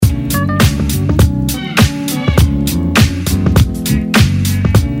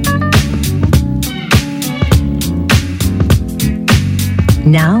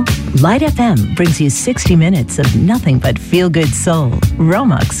Now, Light FM brings you 60 minutes of nothing but feel-good soul.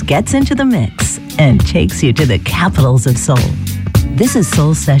 Romux gets into the mix and takes you to the capitals of soul. This is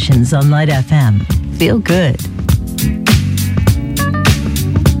Soul Sessions on Light FM. Feel good.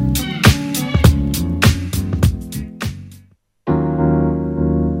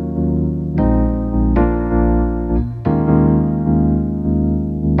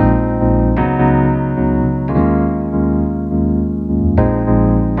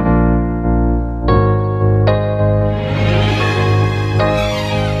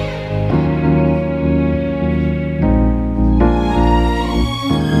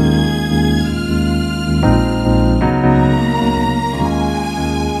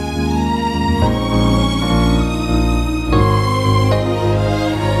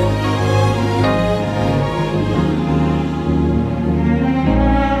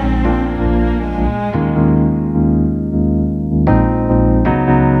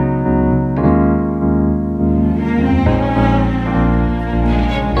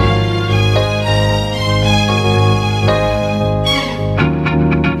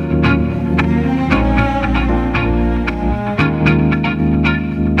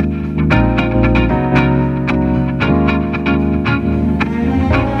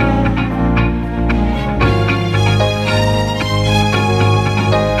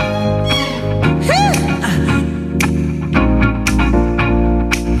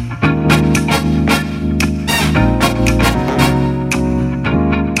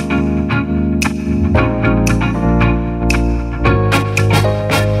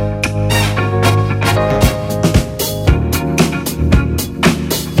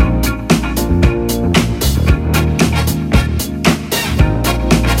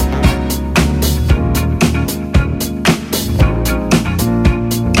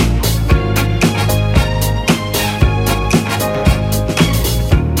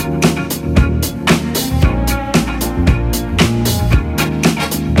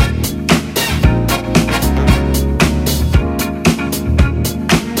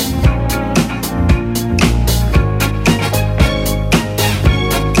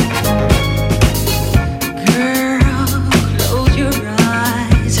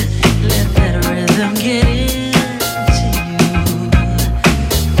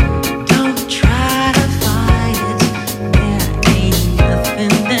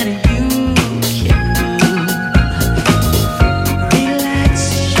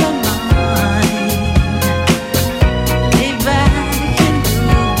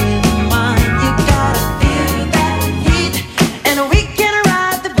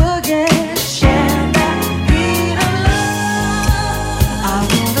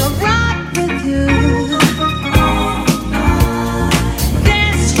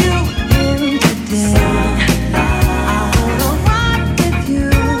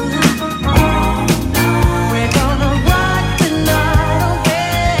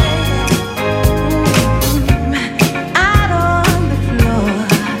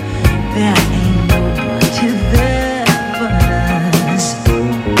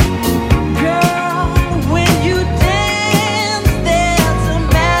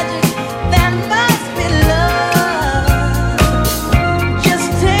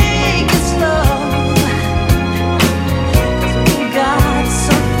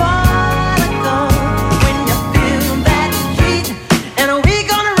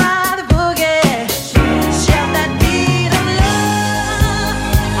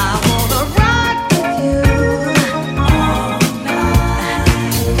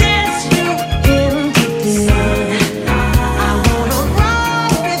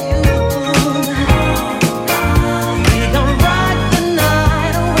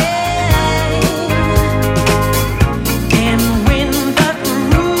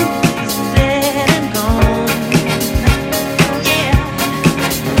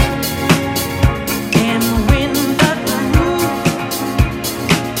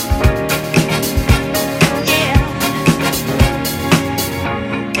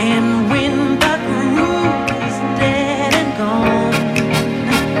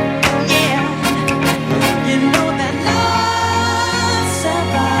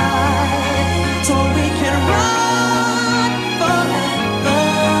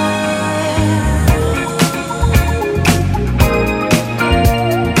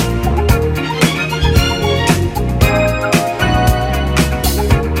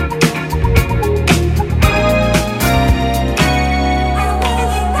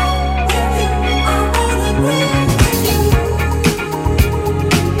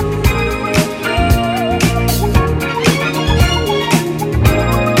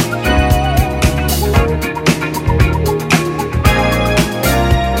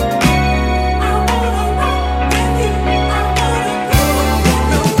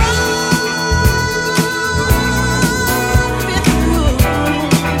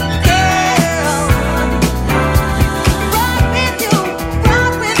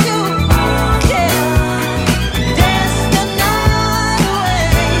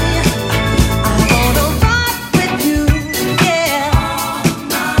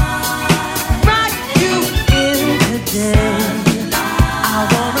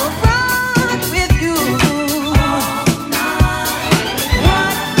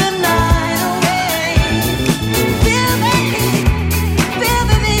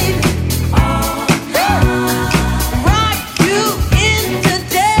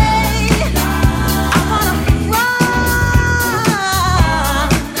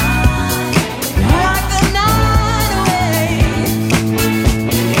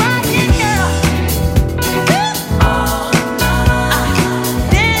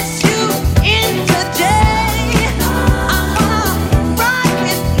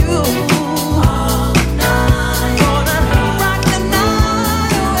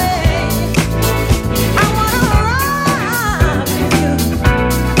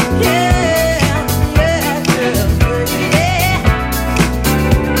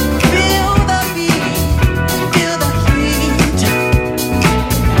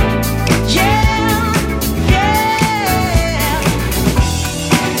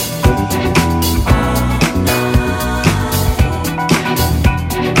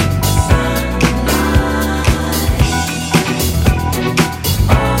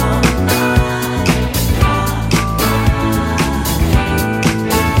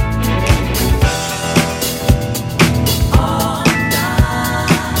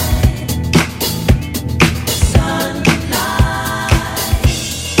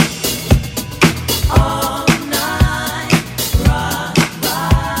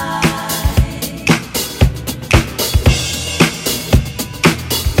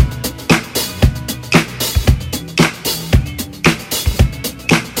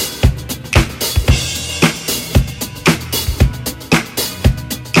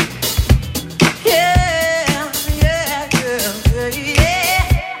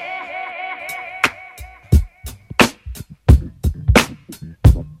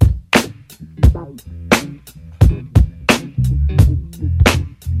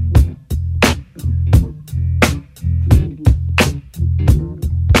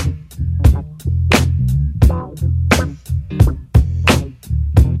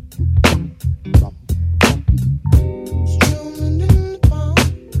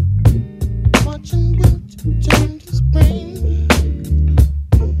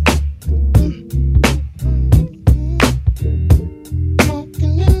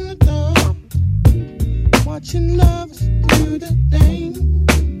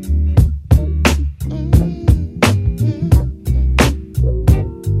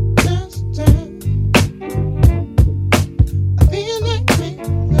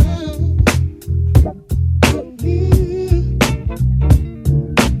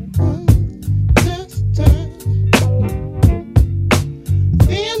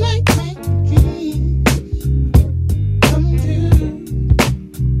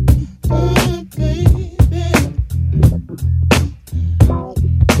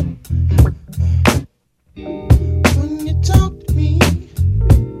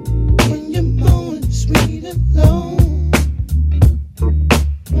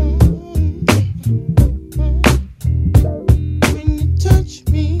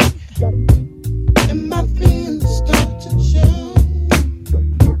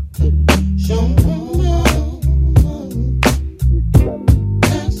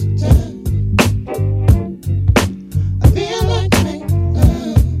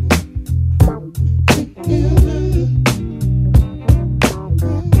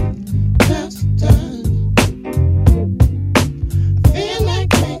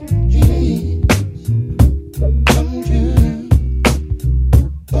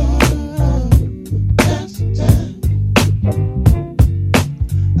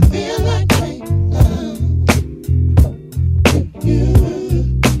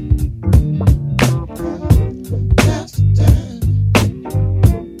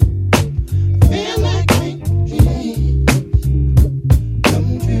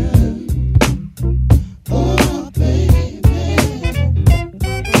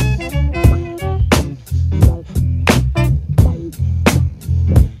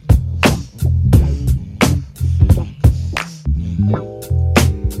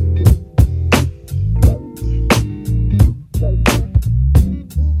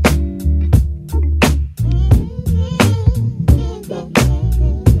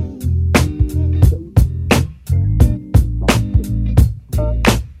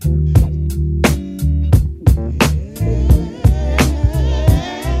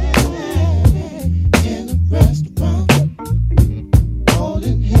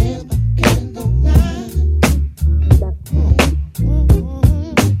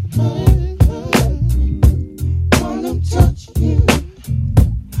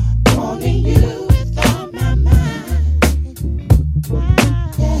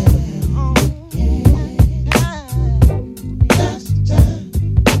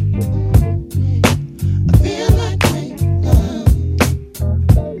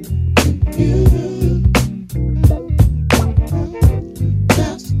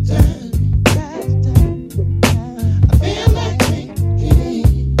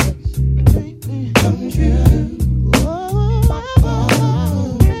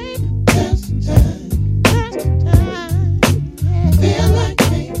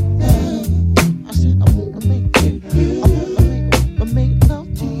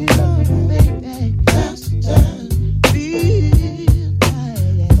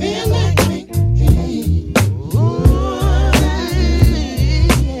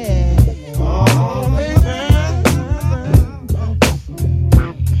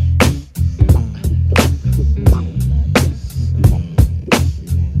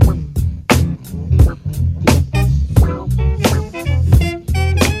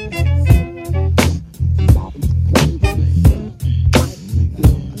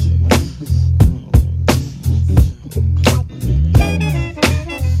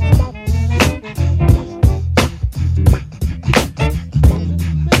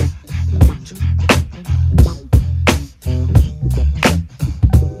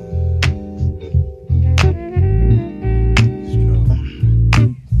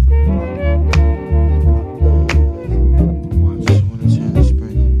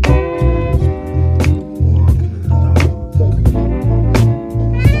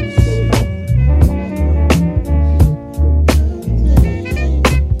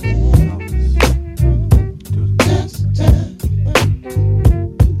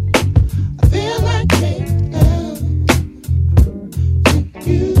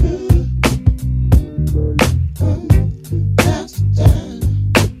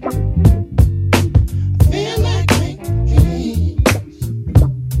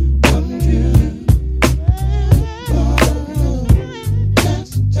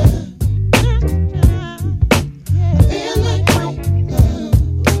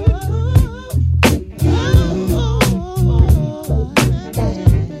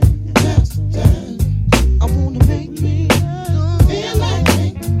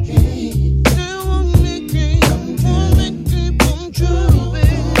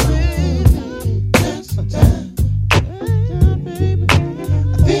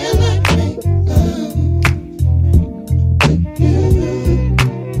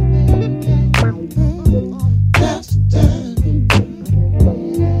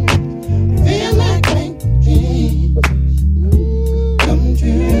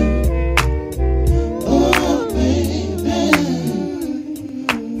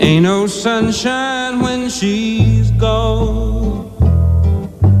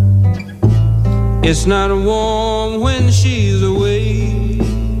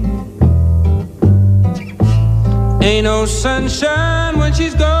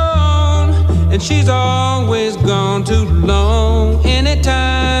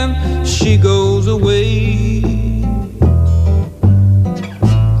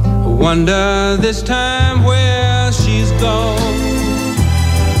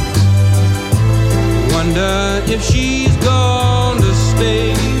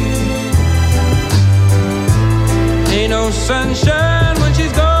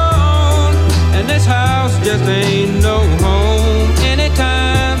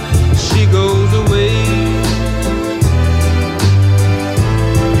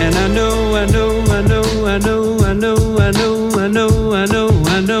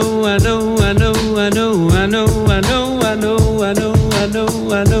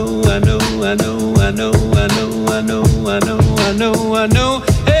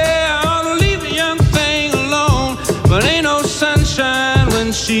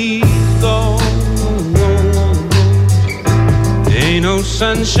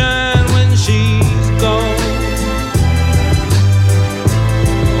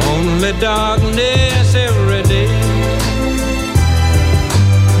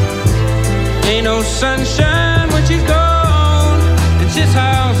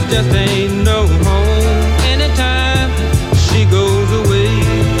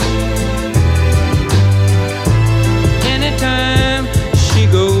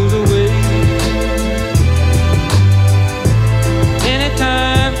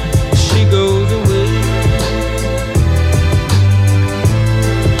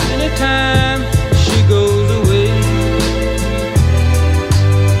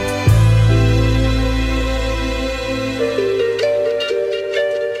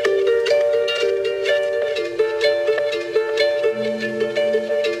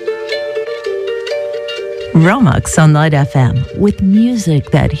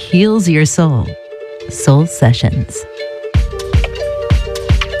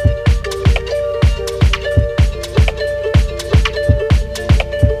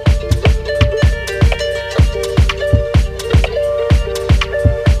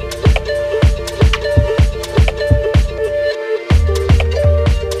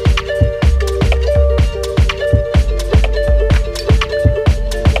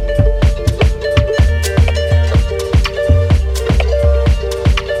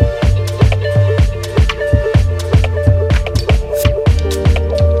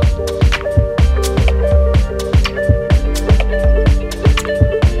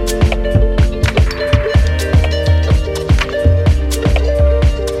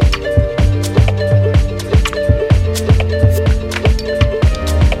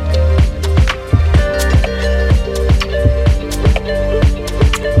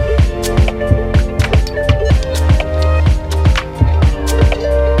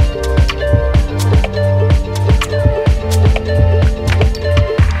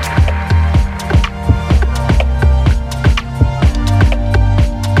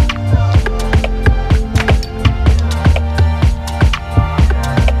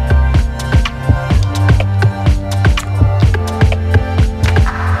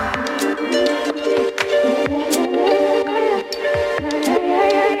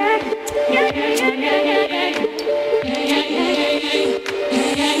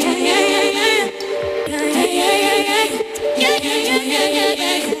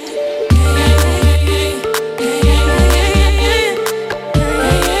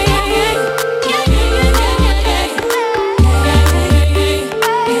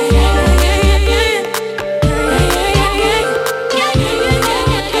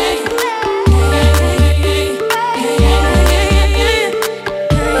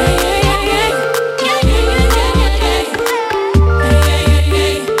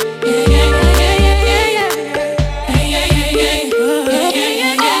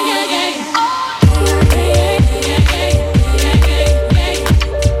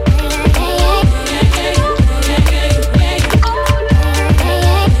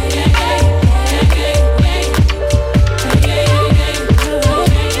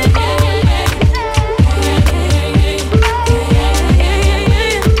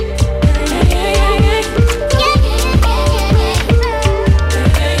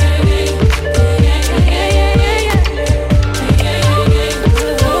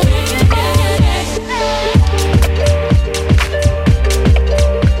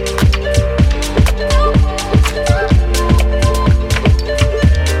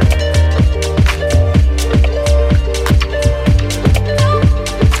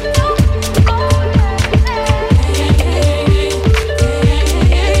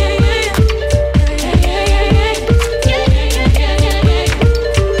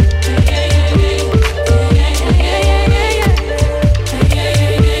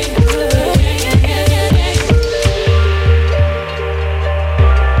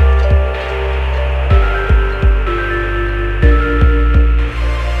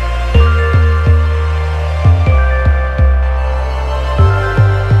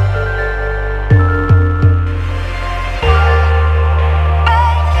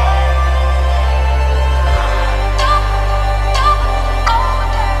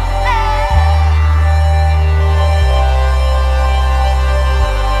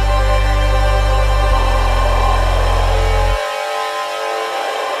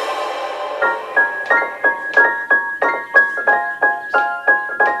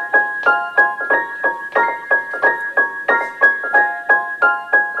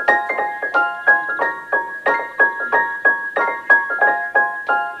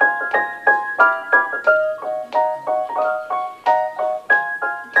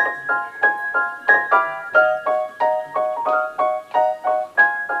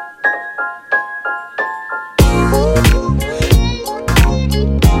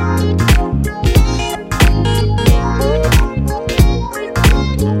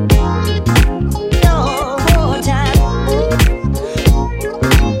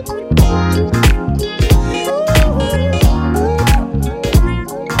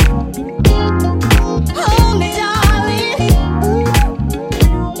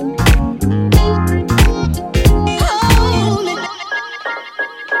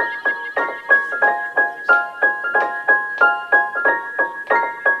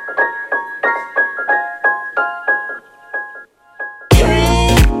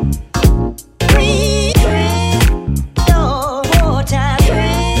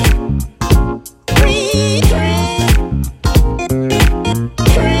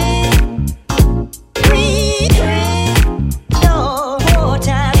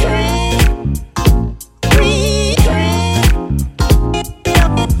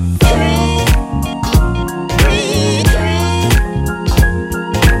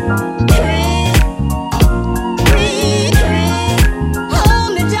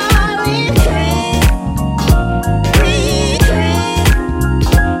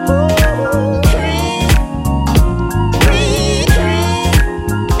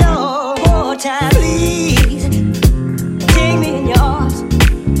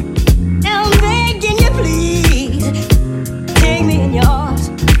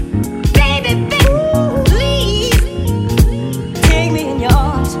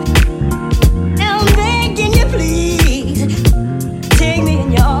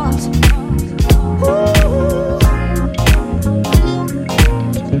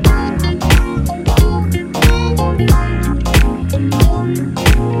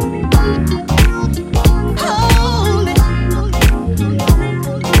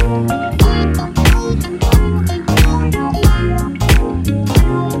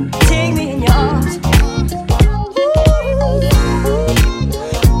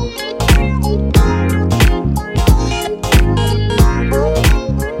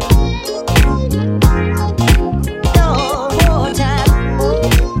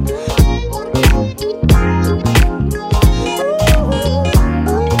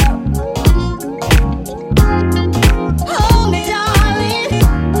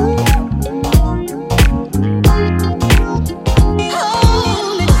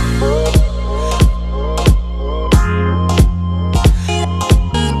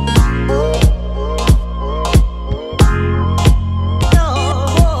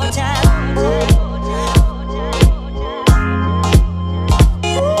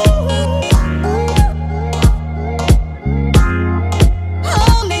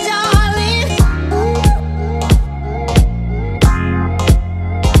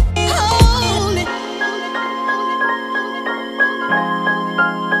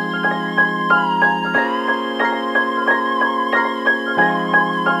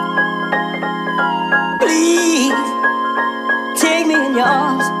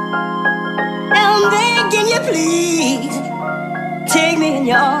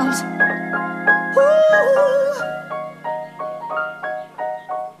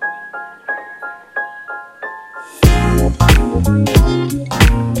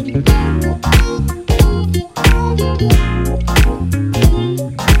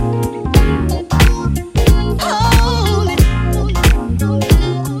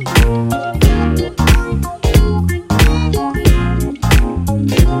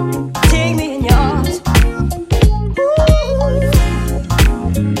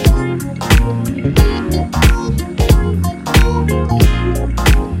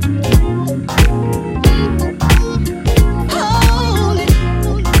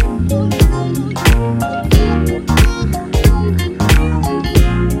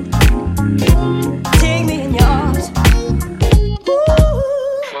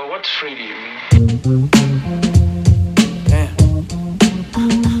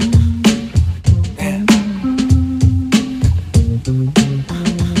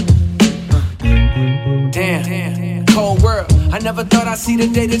 See the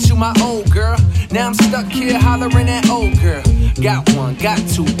day that you my old girl. Now I'm stuck here hollering at old girl. Got one, got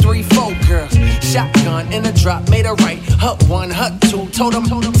two, three, four girls. Shotgun in a drop, made a right. Hut one, hut two. Told them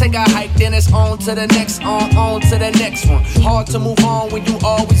take a hike, then it's on to the next, on to the next one. Hard to move on when you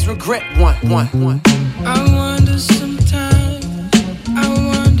always regret one. I wonder sometimes, I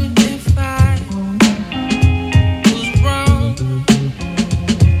wonder if I was wrong.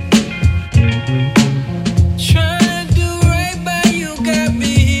 Trying to do right by you, got me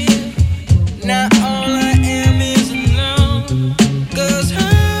here. Now all I am is alone. 'Cause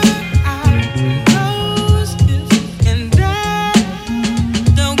her eyes close and I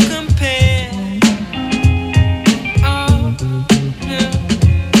don't compare. Oh, no.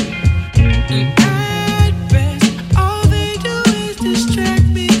 And I'd rest all the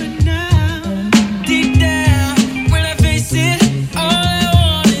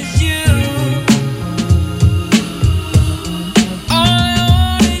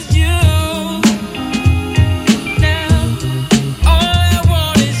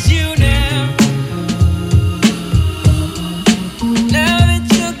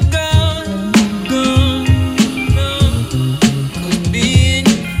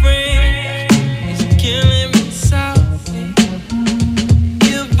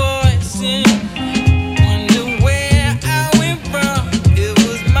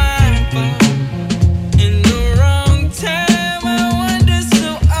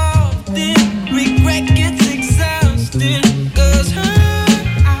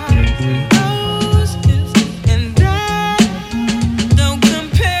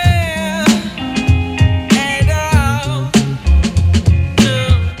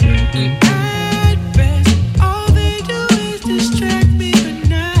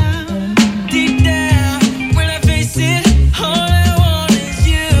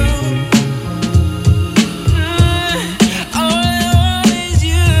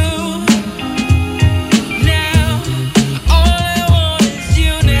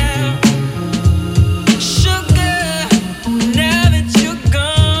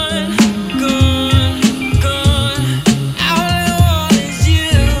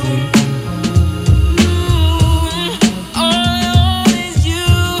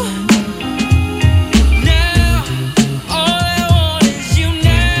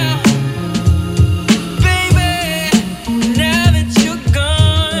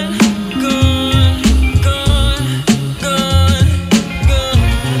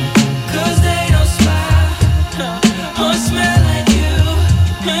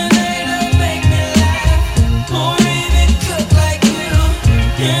and they don't make me laugh or even cook like you,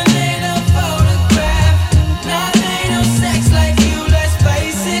 and they don't photograph, now they don't sex like you. Let's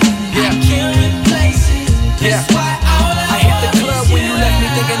face it, I can't replace it. That's why all I hit the want club is when you left me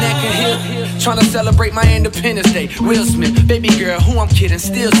thinking that could heal. Tryna celebrate my Independence Day. Will Smith, baby girl, who I'm kidding,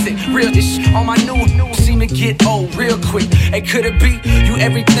 still sick. Real ish on my new see me get old real quick. Hey, could it be you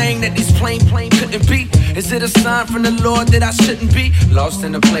everything that these plain couldn't be? Is it a sign from the Lord that I shouldn't be? Lost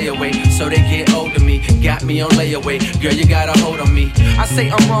in the play away, so they get old to me. Got me on layaway, girl, you got a hold on me. I say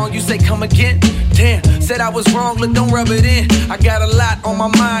I'm wrong, you say come again. Damn, said I was wrong, look, don't rub it in. I got a lot on my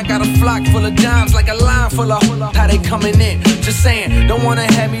mind, got a flock full of dimes, like a line full of how they coming in. Just saying, don't wanna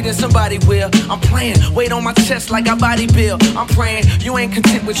have me, then somebody will. I'm playing, weight on my chest like I body build. I'm praying, you ain't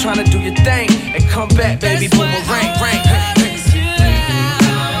content with trying to do your thing and come back, baby, boomerang, ring.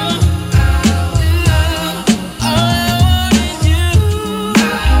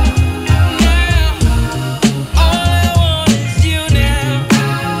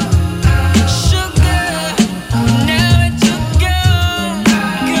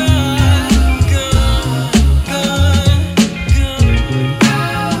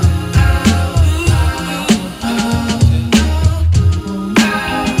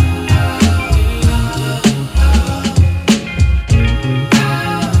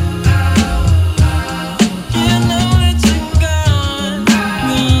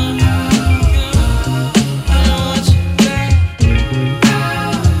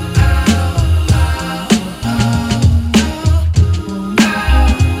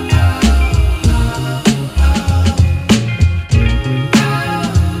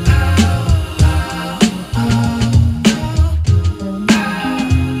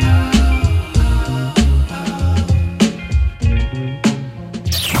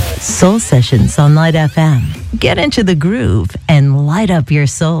 Soul Sessions on Light FM. Get into the groove and light up your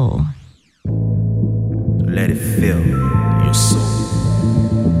soul. Let it fill your soul.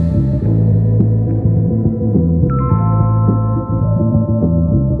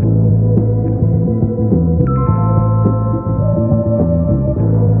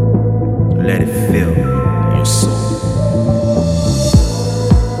 Let it fill your soul.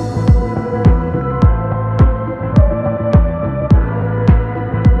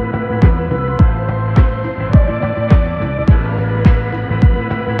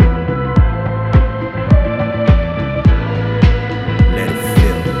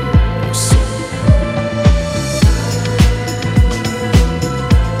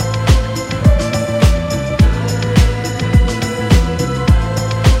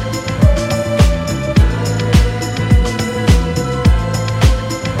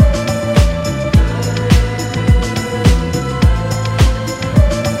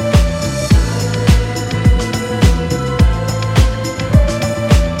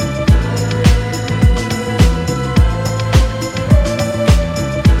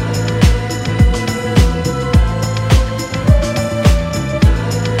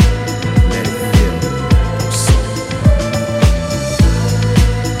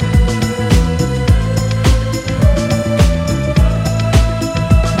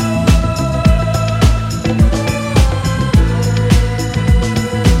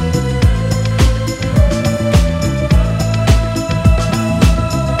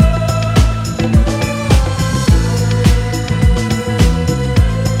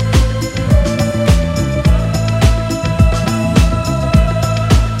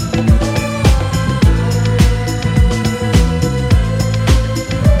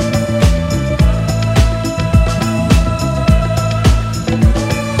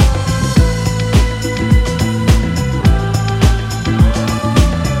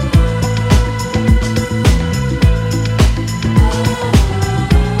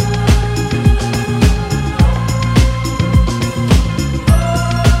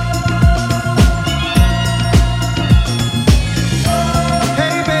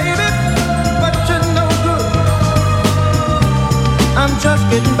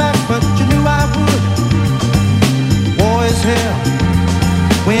 getting back, but you knew I would. War is hell,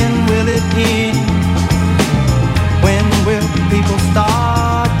 when will it end? When will people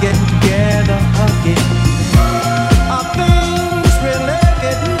start getting together again? Are things really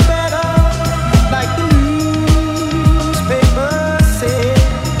getting better, like the newspapers say?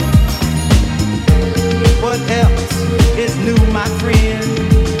 What else is new, my friend,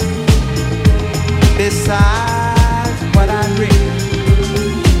 besides what I read?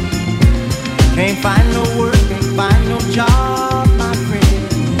 Can't find no work, can't find no job.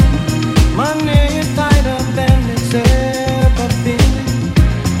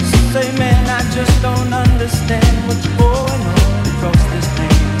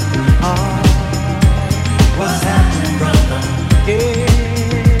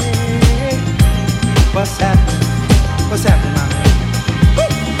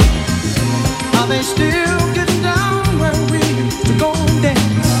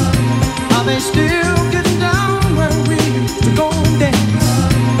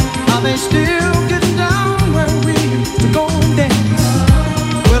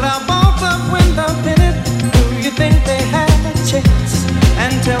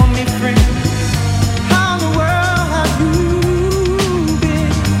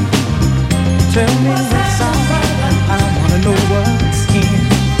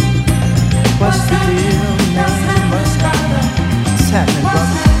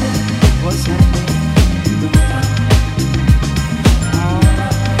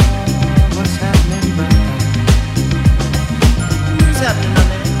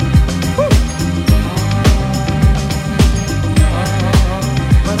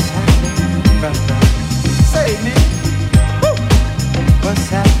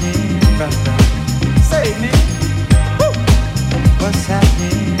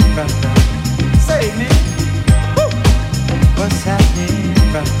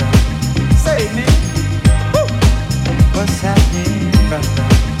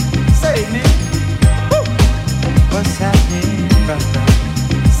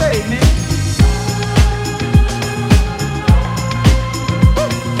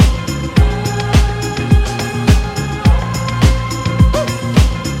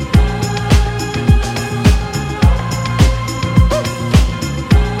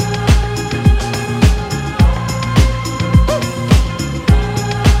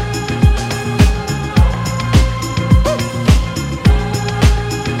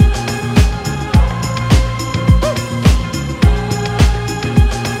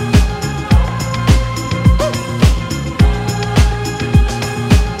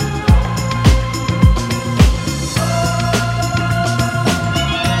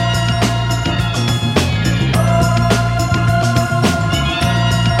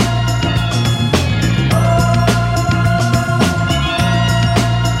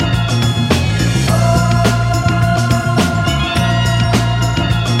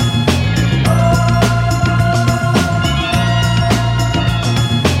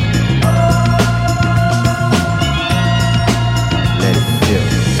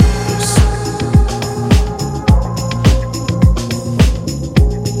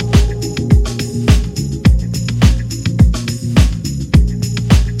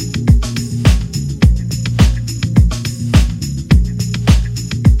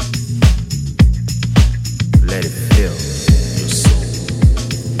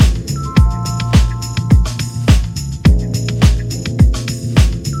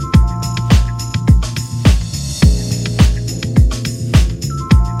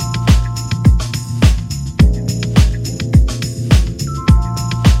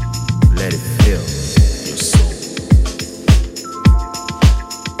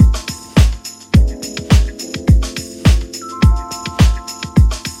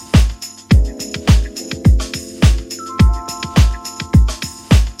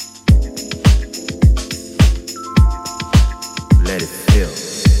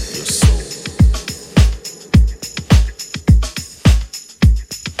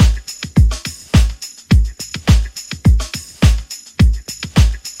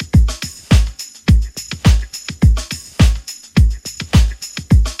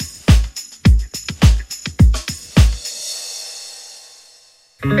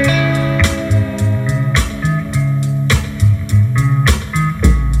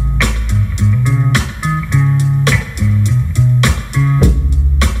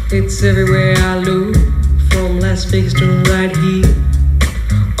 It's everywhere I look, from Las Vegas to right here,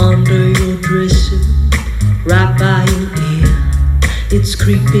 under your dresser, right by your ear. It's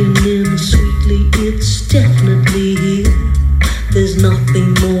creeping in sweetly, it's definitely here. There's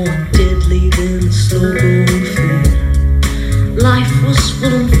nothing more deadly than a slow growing fear. Life was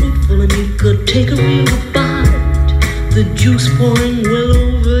full and fruitful and you could take a real bite. The juice pouring well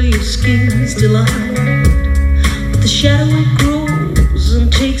over your skin's delight. But the shadow grows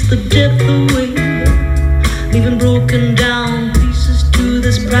and takes the depth away, leaving broken down pieces to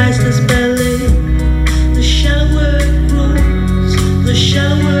this priceless ballet. The shallower it grows, the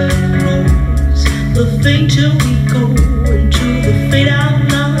shallower it grows, the fainter we go into the fade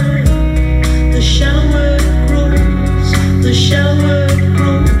out line. The shallower it grows, the shallower it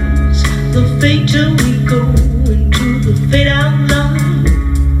grows, the fainter we go into the fade out line.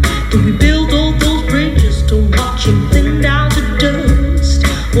 Do we build all those bridges to watch them thin down to dust,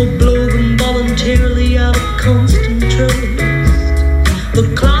 or blow them voluntarily out of constant trust?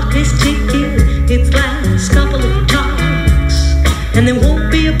 The clock is ticking its last couple of talks, and there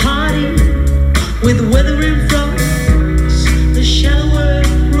won't be a party with the weather in front. The shallower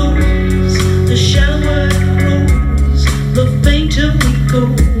it grows, the shallower it grows, the fainter we go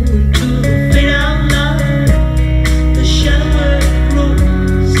into the fade out line. The shallower it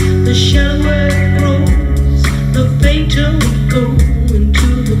grows, the shallower it grows, the fainter we go into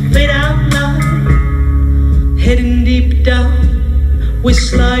the fade out line. Heading deep down, we're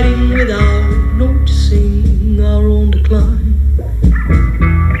sliding without noticing our own decline.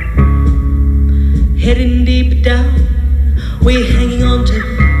 Heading deep down, we're hanging on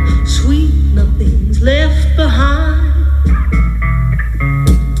to sweet nothings left behind.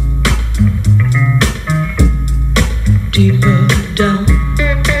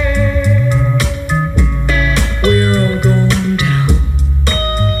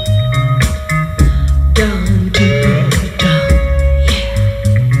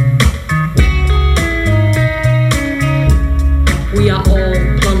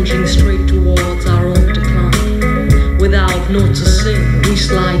 notes to sing, we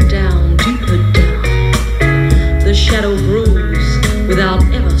slide down, deeper down. The shadow grows without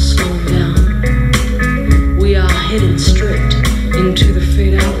ever slowing down. We are heading straight into the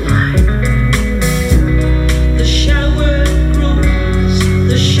fade out line. The shallower it grows,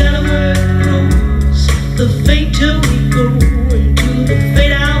 the shallower it grows, the fainter we go into the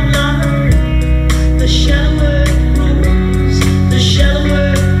fade out line. The shallower it grows, the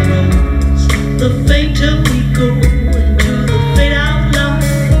shallower it grows, the fainter we go into the fade out line.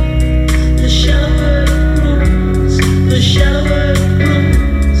 The shallower it grows, the shallower it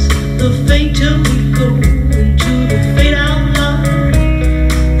grows, the fainter we go into the fade out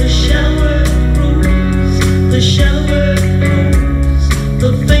line. The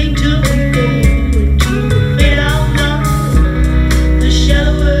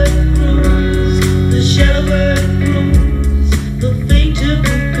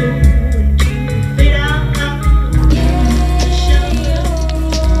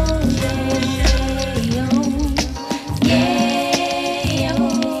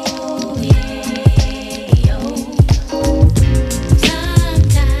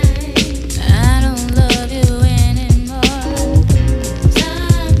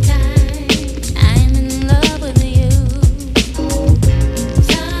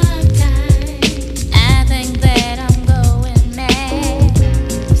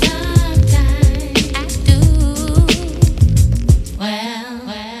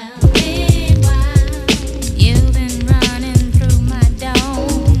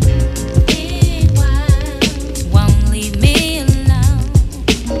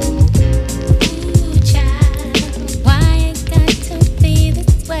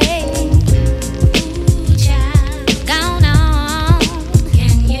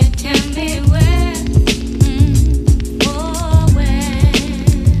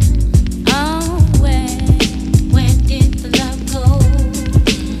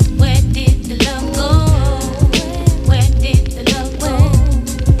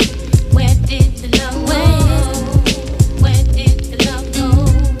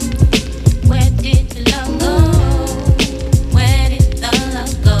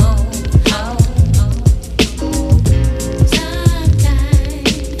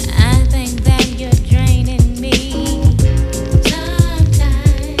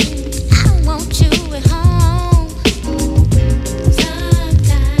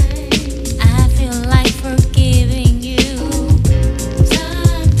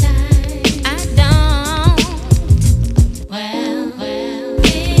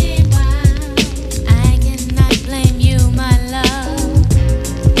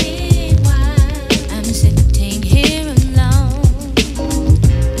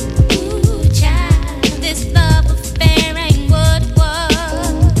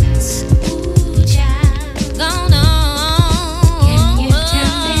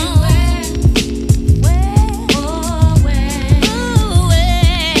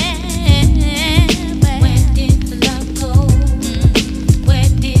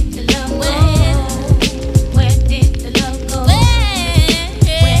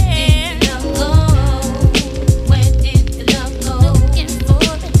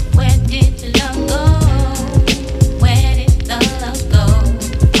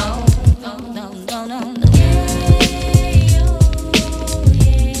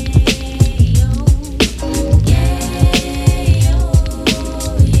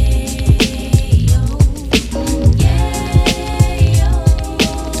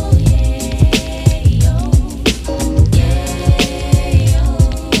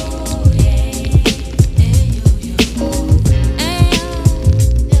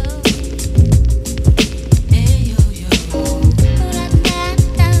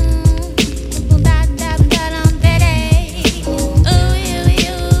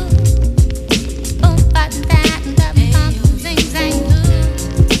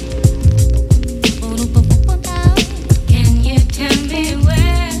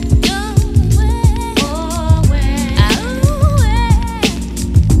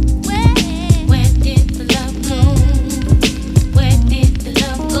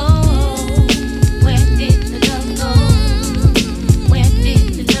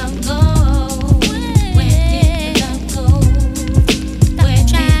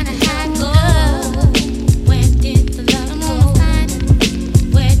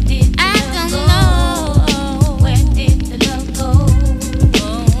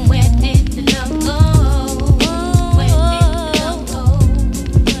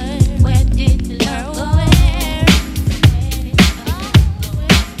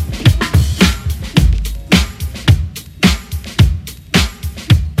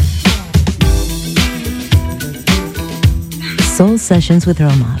Soul Sessions with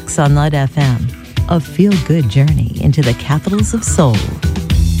Romax on Light FM. A feel-good journey into the capitals of soul.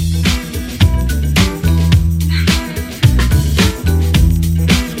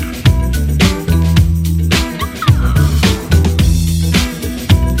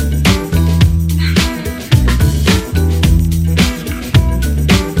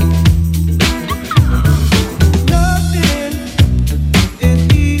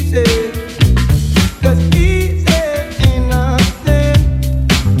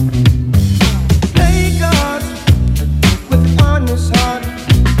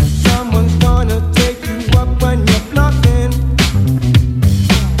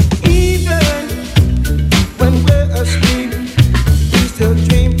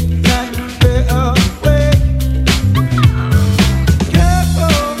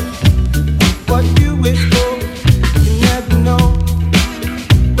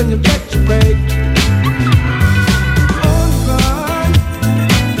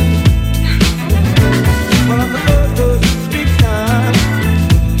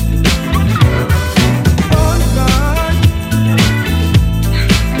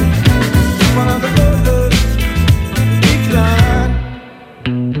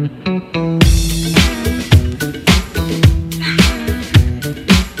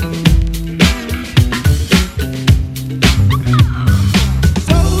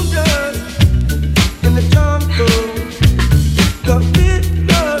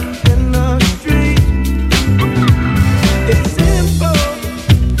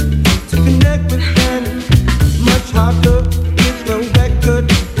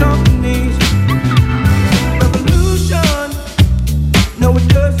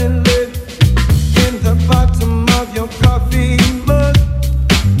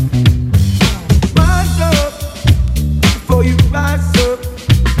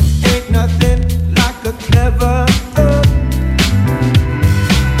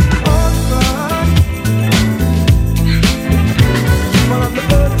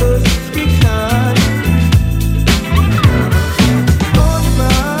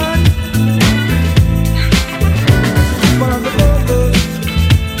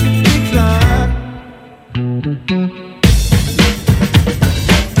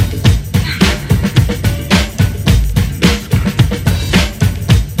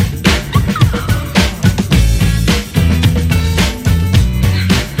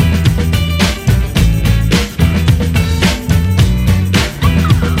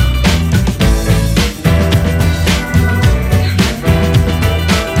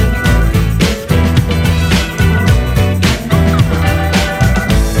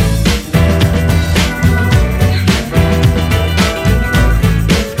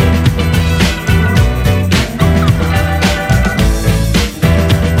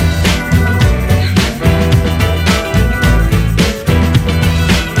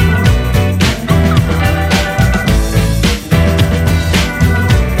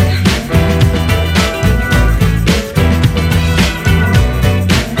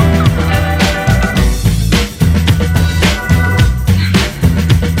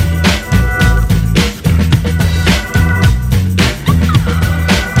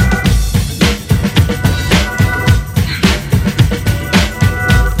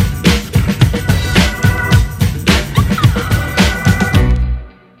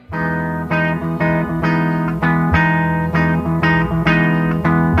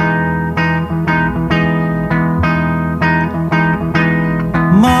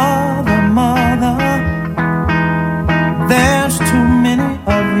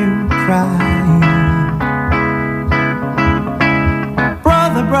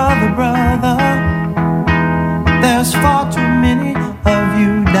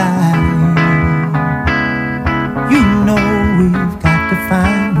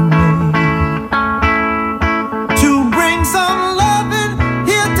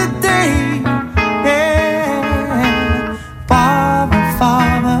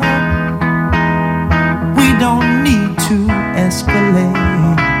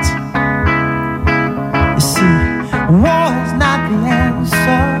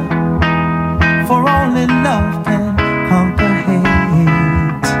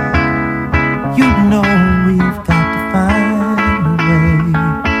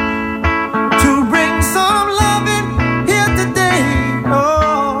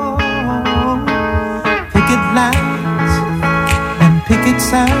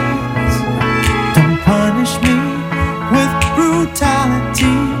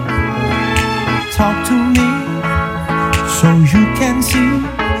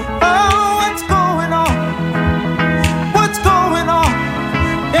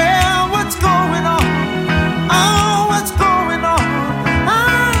 What's going on?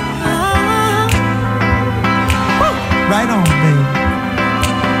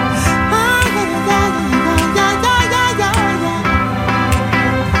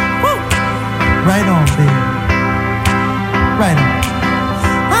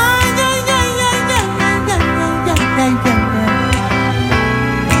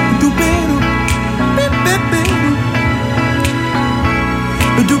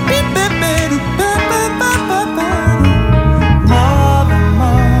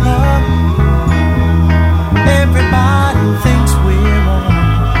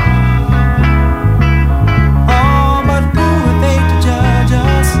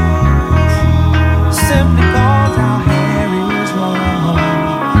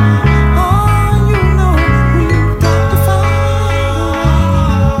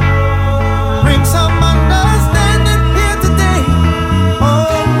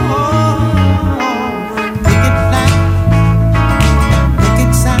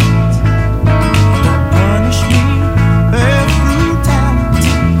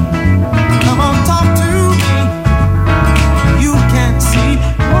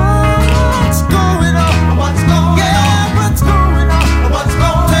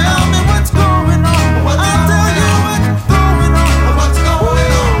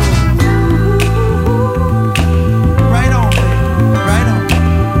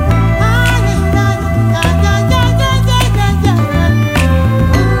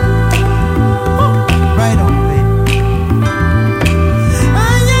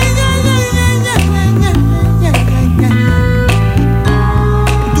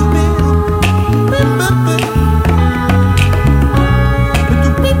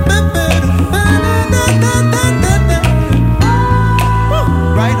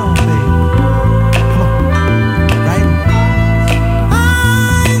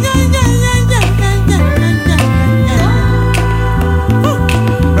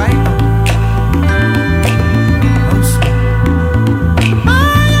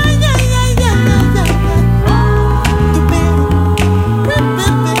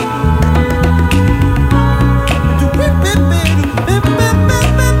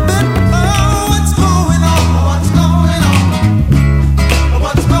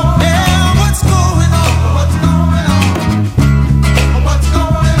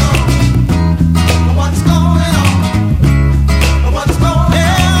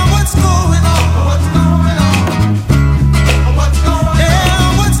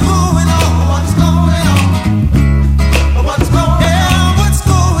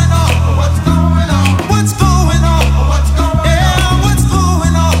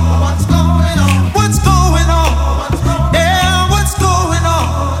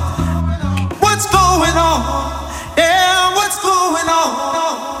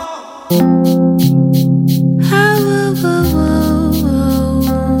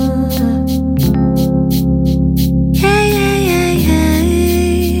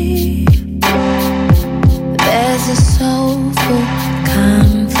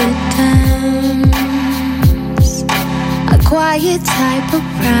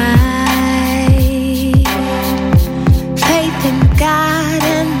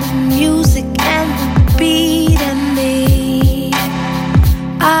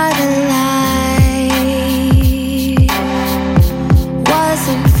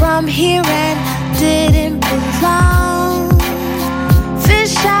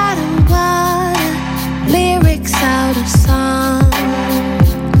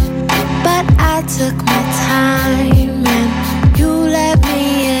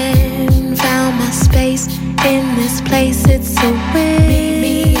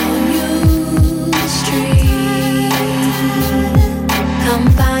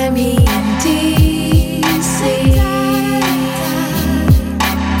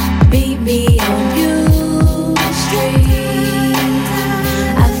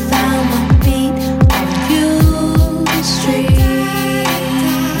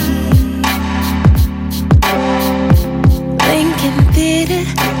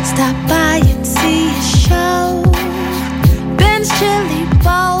 Billy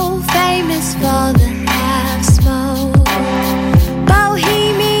Bowl, famous for the half smoke.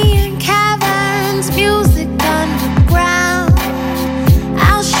 Bohemian caverns, music underground.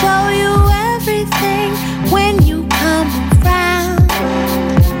 I'll show you everything when you come around.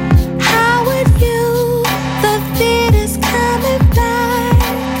 Howard U, the theater's coming back.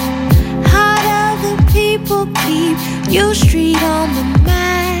 Heart of the people keep U Street on the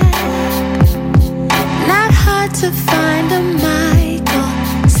map. Not hard to find a mic or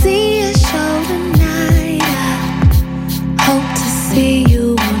see a show tonight. I hope to see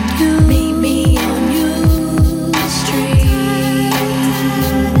you on U. Meet me on U Street.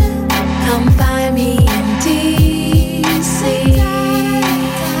 Come find me in DC.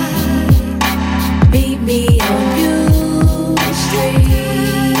 Meet me on U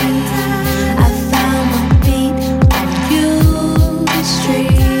Street. I found my beat on U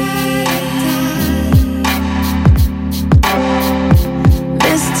Street.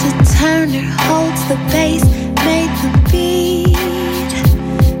 Mr. Turner holds the bass, made the beat.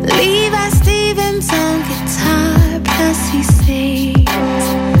 Levi Stevens on guitar, plus he sings.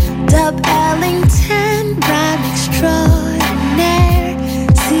 Dub Ellington, rhyme extraordinaire.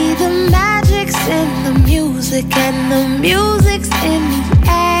 See the magic's in the music, and the music's in the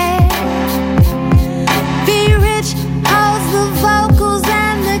air. Be Rich holds the vocals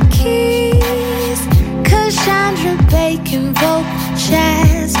and the keys. Cassandra Bacon, vocal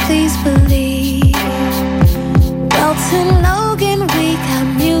jazz, please believe. Welton Logan, we got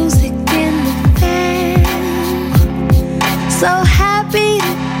music in the fan. So happy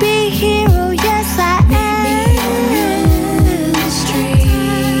to be here, oh yes I am.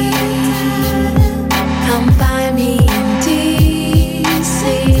 Come find me in DC.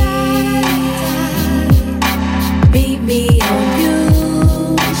 Meet me on U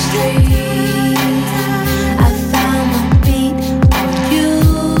Street. I found my beat on U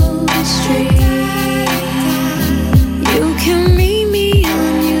Street. You can meet me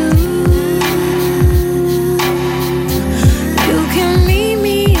on U. You can meet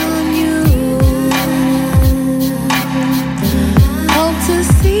me on U. Hope to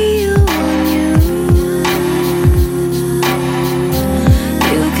see you on U.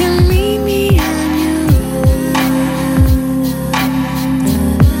 You can meet me on U.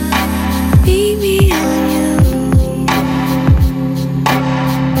 Meet me on U.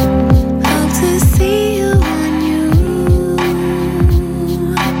 Hope to see you on U.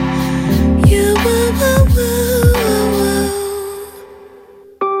 You woo woo woo.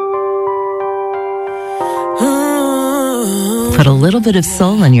 Put a little bit of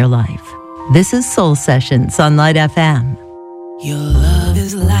soul in your life. This is Soul Sessions on Light FM. Your love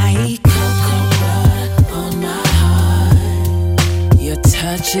is like cocoa butter on my heart. Your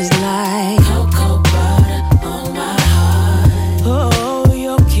touch is like cocoa butter on my heart. Oh,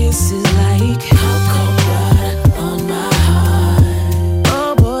 your kiss is like cocoa butter on my heart.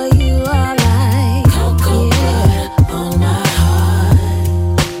 Oh boy, you are like cocoa butter on my heart.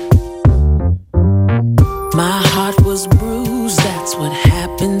 My heart was bruised, that's what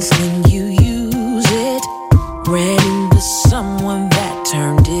happens when you use it. Ran into someone that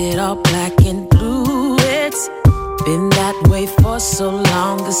turned it all black and blue. It's been that way for so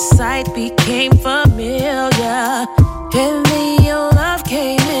long, the sight became familiar. And then your love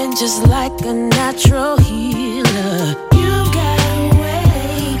came in just like a natural healer. You've got a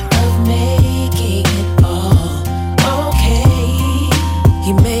way of making it all okay.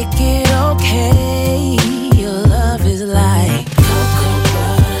 You make it okay. Your love is like cocoa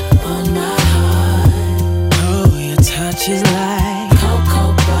butter on my heart. Oh, your touch is like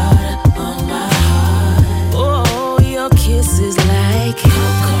cocoa butter on my heart. Oh, your kiss is like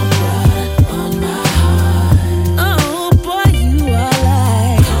cocoa butter on my heart. Oh boy, you are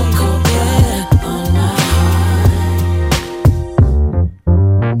like cocoa butter on my heart.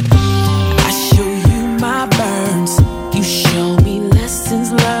 I show you my burns, you show me lessons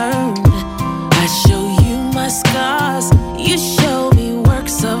learned. I show you my scars, you show me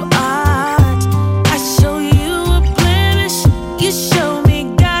works of art. I show you a blemish,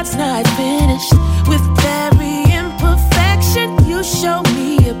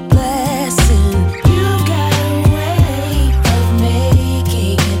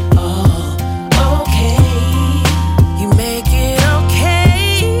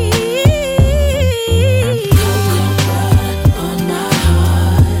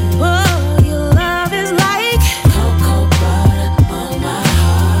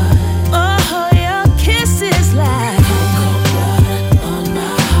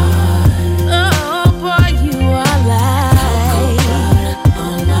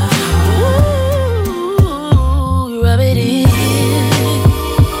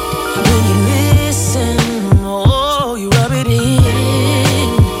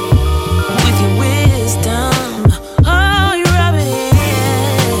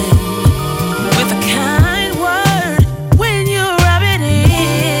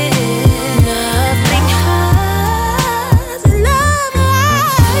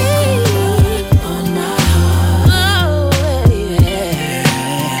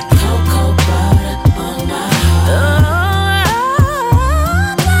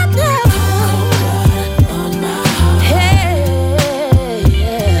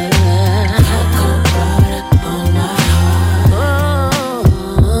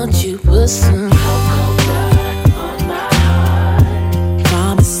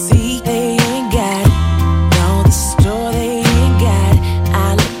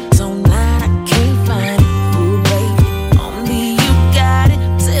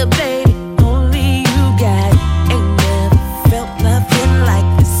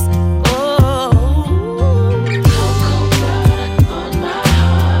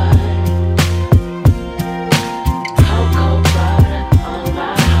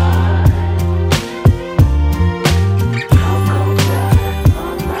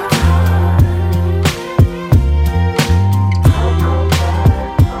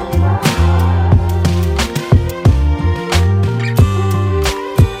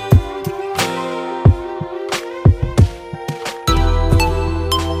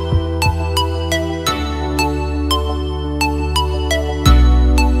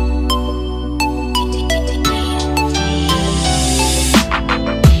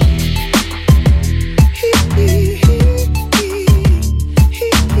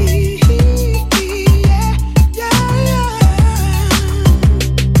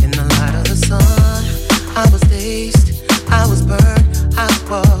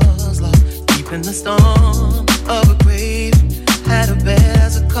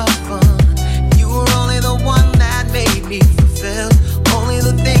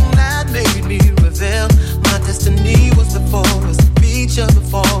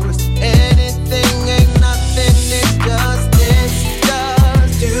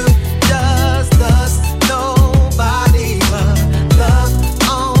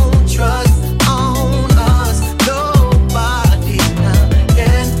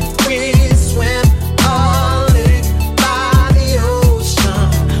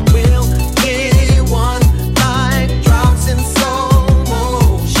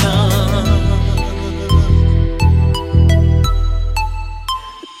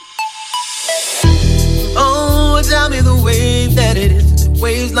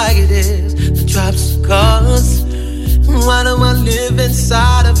 like it is. The drops of colors. Why do I live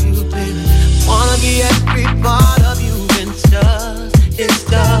inside of you, baby? Wanna be every part of you. It's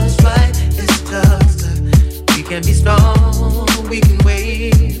just right, it's just right. We can be strong, we can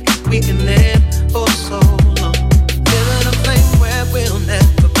wait, we can live for so long. Living a flame where we'll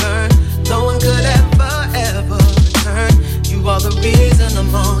never burn. No one could ever return. You are the reason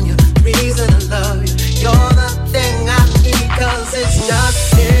I'm on you, reason I love you. You're the thing I need, 'cause it's just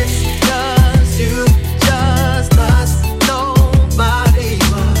you, just us. Nobody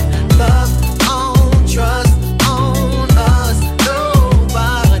but love on trust.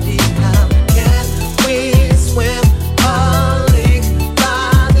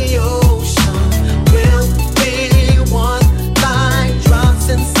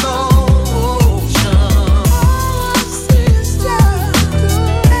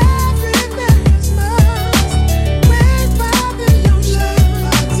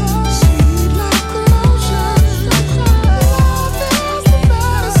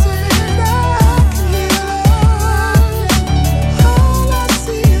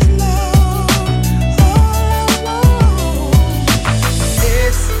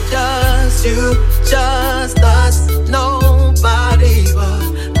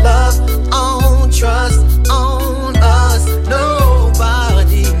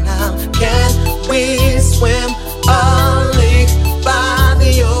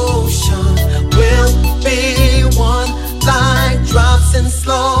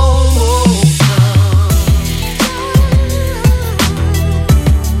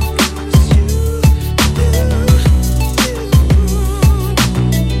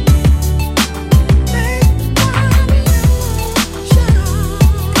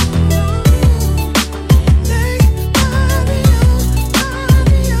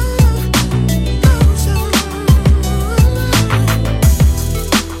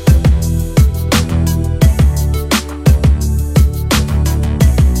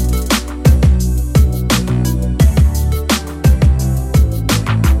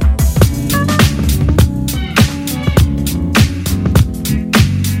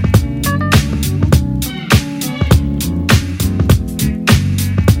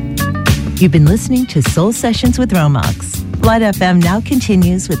 You've been listening to Soul Sessions with Romox. Light FM now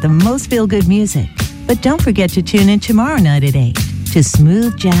continues with the most feel-good music. But don't forget to tune in tomorrow night at 8 to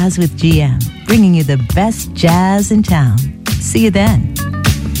Smooth Jazz with GM, bringing you the best jazz in town. See you then.